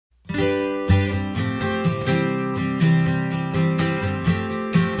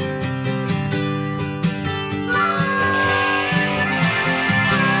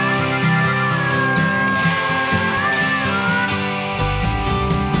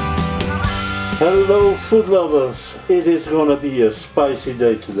Hello food lovers, it is gonna be a spicy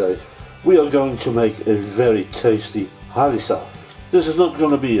day today. We are going to make a very tasty harissa. This is not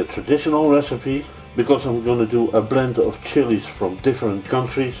gonna be a traditional recipe because I'm gonna do a blend of chilies from different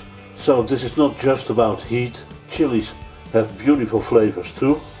countries. So this is not just about heat, chilies have beautiful flavors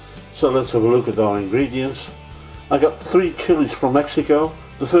too. So let's have a look at our ingredients. I got 3 chilies from Mexico.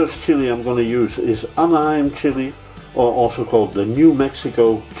 The first chili I'm gonna use is Anaheim chili, or also called the New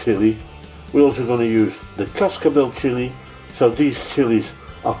Mexico chili. We're also going to use the cascabel chili, so these chilies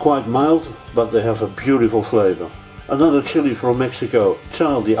are quite mild, but they have a beautiful flavor. Another chili from Mexico,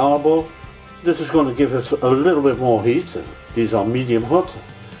 the Arbor. This is going to give us a little bit more heat. These are medium hot.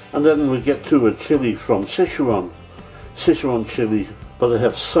 And then we get to a chili from Sichuan chili, but they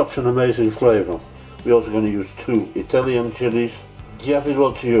have such an amazing flavor. We're also going to use 2 Italian chilies,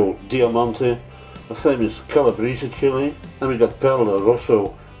 Diavolicchio diamante, a famous Calabrese chili, and we got perle,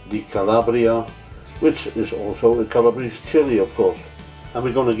 rosse, the Calabria, which is also a Calabrese chili, of course. And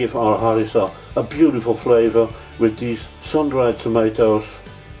we're going to give our harissa a beautiful flavor with these sun-dried tomatoes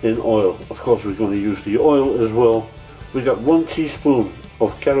in oil. Of course, we're going to use the oil as well. We got 1 teaspoon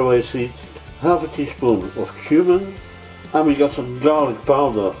of caraway seeds, half a teaspoon of cumin, and we got some garlic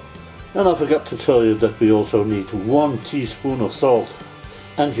powder. And I forgot to tell you that we also need 1 teaspoon of salt,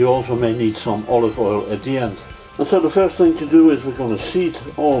 and you also may need some olive oil at the end. And so the first thing to do is we're going to seed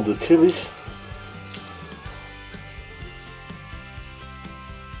all the chilies.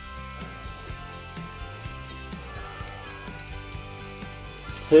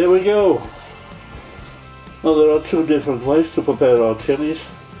 Here we go. Now there are 2 different ways to prepare our chilies.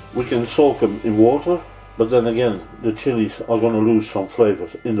 We can soak them in water, but then again the chilies are going to lose some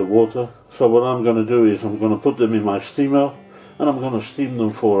flavors in the water. So what I'm going to do is I'm going to put them in my steamer and I'm going to steam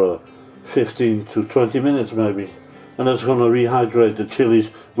them for 15 to 20 minutes maybe, and that's going to rehydrate the chilies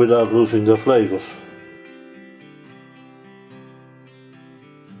without losing their flavors.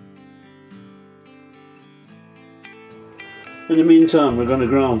 In the meantime, we're going to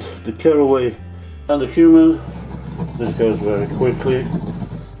ground the caraway and the cumin. This goes very quickly.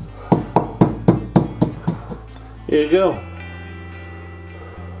 Here you go.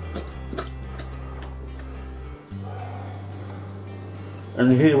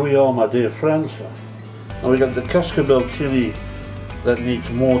 And here we are, my dear friends. And we got the cascabel chili that needs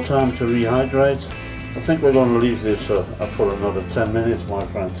more time to rehydrate. I think we're going to leave this up for another 10 minutes, my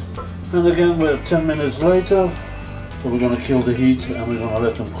friends. And again, we're 10 minutes later, so we're going to kill the heat and we're going to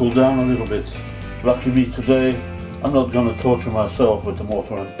let them cool down a little bit. Lucky me today, I'm not going to torture myself with the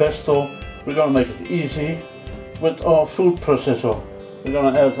mortar and pestle. We're going to make it easy with our food processor. We're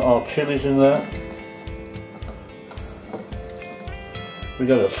going to add our chilies in there. We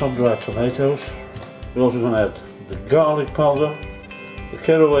got our sun-dried tomatoes. We're also going to add the garlic powder, the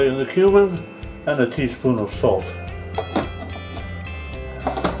caraway and the cumin, and a teaspoon of salt.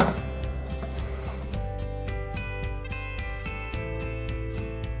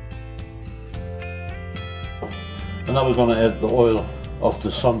 And now we're going to add the oil of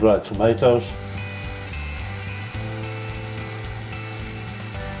the sun-dried tomatoes.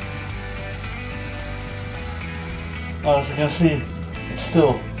 Now, as you can see, it's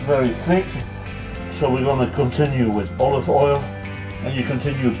still very thick, so we're going to continue with olive oil, and you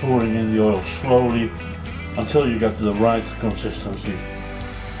continue pouring in the oil slowly until you get the right consistency.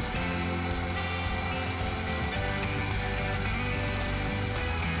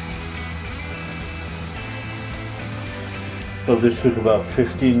 So this took about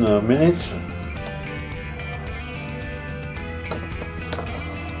 15 minutes.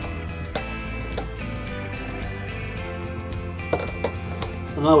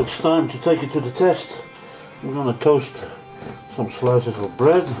 And now it's time to take it to the test. We're going to toast some slices of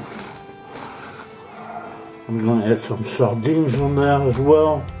bread. And we're going to add some sardines on there as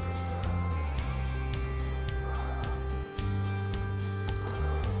well.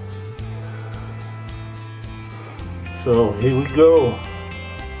 So here we go.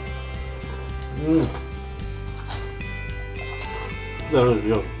 That is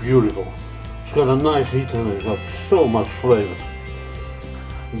just beautiful. It's got a nice heat in it, it's got so much flavor.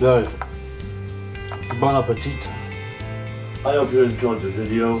 Guys, bon appetit. I hope you enjoyed the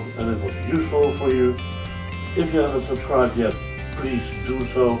video and it was useful for you. If you haven't subscribed yet, please do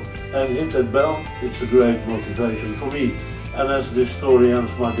so and hit that bell. It's a great motivation for me. And as this story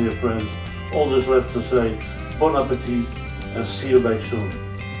ends, my dear friends, all that's left to say, bon appetit and see you back soon.